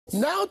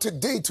Now to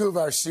day 2 of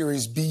our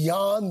series,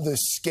 Beyond the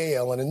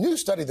Scale, and a new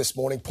study this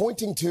morning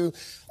pointing to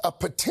a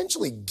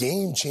potentially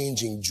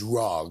game-changing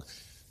drug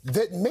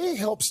that may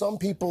help some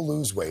people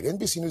lose weight.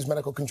 NBC News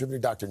medical contributor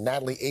Dr.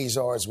 Natalie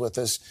Azar is with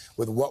us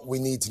with what we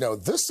need to know.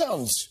 This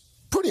sounds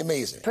pretty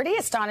amazing. Pretty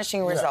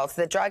astonishing results.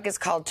 The drug is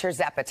called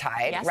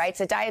tirzepatide, right?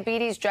 It's a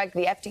diabetes drug.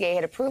 The FDA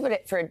had approved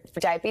it for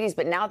diabetes,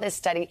 but now this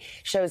study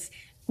shows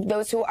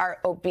those who are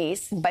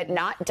obese but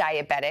not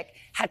diabetic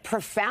had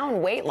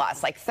profound weight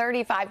loss, like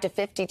 35 to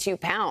 52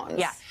 pounds.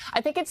 Yeah,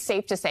 I think it's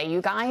safe to say,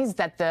 you guys,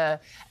 that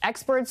the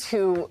experts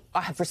who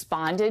have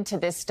responded to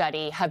this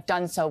study have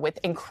done so with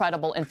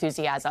incredible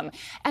enthusiasm.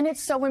 And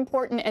it's so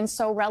important and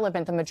so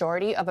relevant. The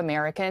majority of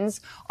Americans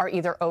are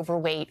either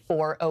overweight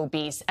or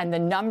obese, and the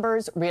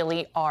numbers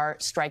really are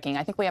striking.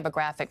 I think we have a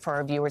graphic for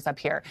our viewers up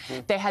here.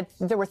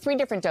 There were 3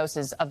 different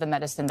doses of the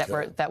medicine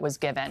that was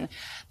given.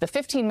 The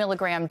 15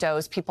 milligram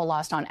dose, people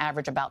lost on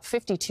average about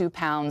 52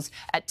 pounds.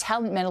 At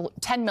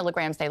 10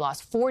 milligrams, they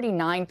lost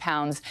 49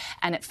 pounds.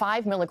 And at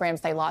 5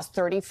 milligrams, they lost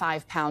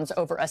 35 pounds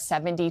over a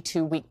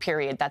 72-week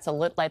period. That's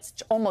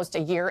almost a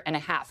year and a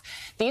half.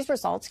 These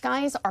results,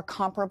 guys, are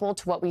comparable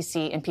to what we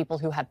see in people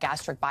who have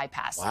gastric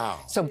bypass. Wow.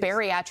 So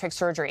bariatric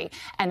surgery,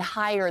 and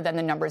higher than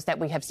the numbers that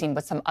we have seen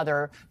with some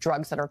other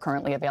drugs that are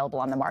currently available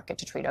on the market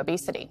to treat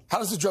obesity. How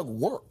does the drug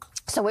work?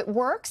 So it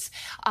works.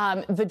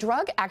 The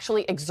drug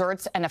actually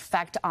exerts an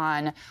effect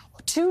on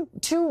two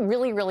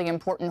really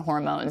important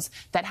hormones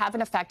that have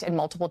an effect in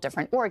multiple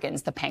different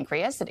organs. The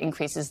pancreas, it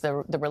increases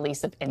the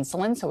release of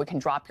insulin, so it can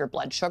drop your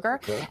blood sugar.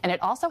 Okay. And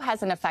it also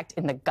has an effect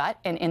in the gut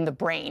and in the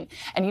brain.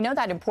 And you know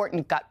that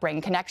important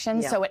gut-brain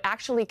connection? Yeah. So it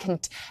actually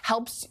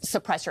helps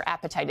suppress your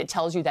appetite. It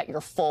tells you that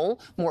you're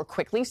full more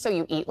quickly, so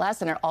you eat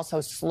less, and it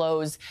also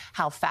slows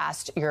how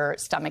fast your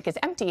stomach is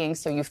emptying,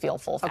 so you feel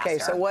full faster. Okay,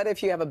 so what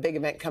if you have a big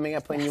event coming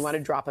up when you want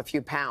to drop a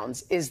few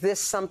pounds? Is this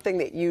something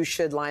that you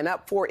should line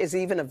up for? Is it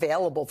even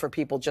available for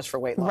people just for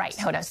weight loss? Right,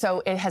 Hoda.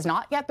 So it has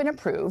not yet been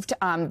approved.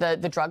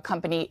 The drug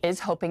company is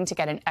hoping to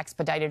get an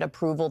expedited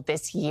approval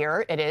this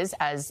year. It is,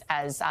 as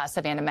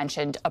Savannah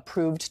mentioned,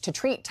 approved to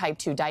treat type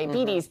 2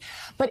 diabetes.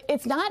 But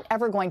it's not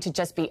ever going to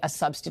just be a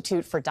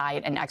substitute for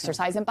diet and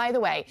exercise. And by the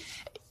way,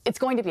 it's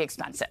going to be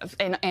expensive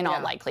in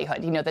all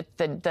likelihood. You know,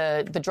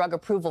 the drug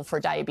approval for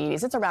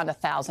diabetes, it's around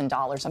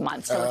 $1,000 a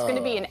month. So it's going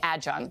to be an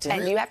adjunct.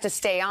 And you have to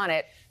stay on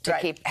it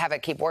to have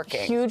it keep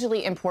working.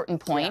 Hugely important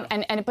point.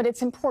 But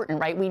it's important,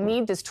 right? We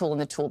need this tool in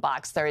the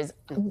toolbox. There is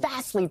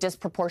vastly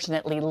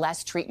disproportionately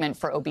less treatment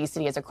for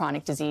obesity as a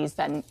chronic disease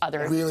than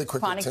other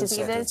chronic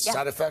diseases.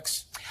 Side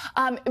effects?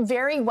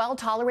 Very well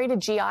tolerated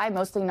GI,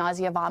 mostly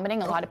nausea,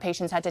 vomiting. A lot of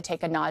patients had to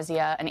take an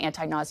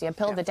anti-nausea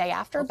pill the day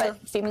after,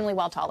 but seemingly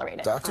well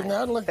tolerated. Dr.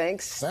 Natalie.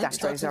 Thanks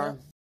Dr. Azar.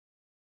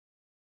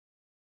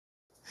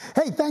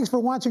 Hey, thanks for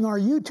watching our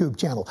YouTube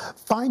channel.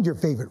 Find your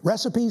favorite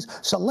recipes,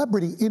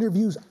 celebrity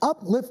interviews,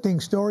 uplifting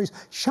stories,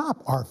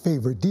 shop our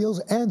favorite deals,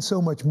 and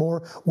so much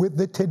more with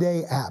the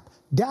Today app.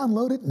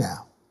 Download it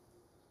now.